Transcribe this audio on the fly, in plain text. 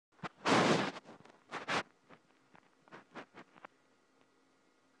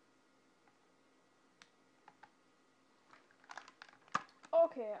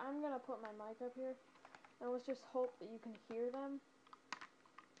Okay, I'm gonna put my mic up here, and let's just hope that you can hear them.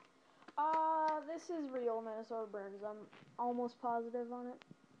 This is real Minnesotaburns. I'm almost positive on it.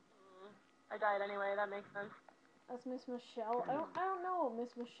 I died anyway. That makes sense. That's Miss Michelle. I don't know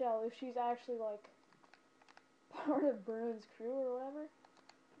Miss Michelle if she's actually like part of Burns' crew or whatever.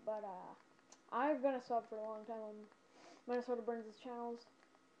 But I've been a sub for a long time on Minnesotaburns' channels,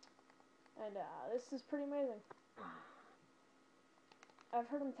 and this is pretty amazing. I've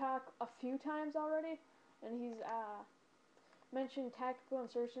heard him talk a few times already, and he's mentioned tactical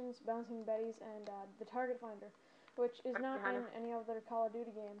insertions, bouncing betties, and the target finder, which is not in any other Call of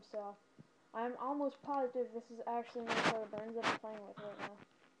Duty game. So I'm almost positive this is actually Minnesotaburns that I'm playing with right now.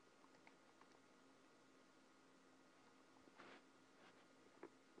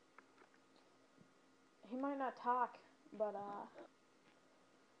 He might not talk, but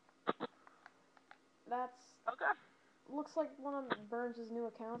that's Okay. looks like one of Burns' new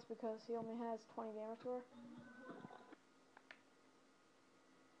accounts because he only has 20 gamer score.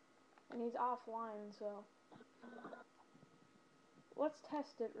 And he's offline, so let's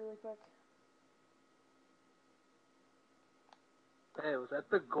test it really quick. Hey, was that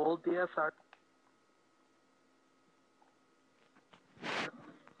the gold DSR?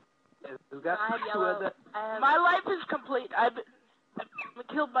 My life is complete. I've been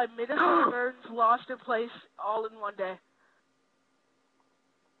killed by Minnesotaburns, lost in place, all in one day.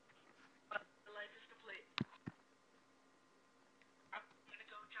 My life is complete. I'm gonna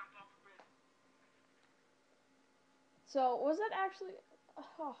go jump off the bridge. So was it actually?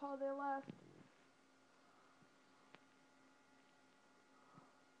 Oh, they left.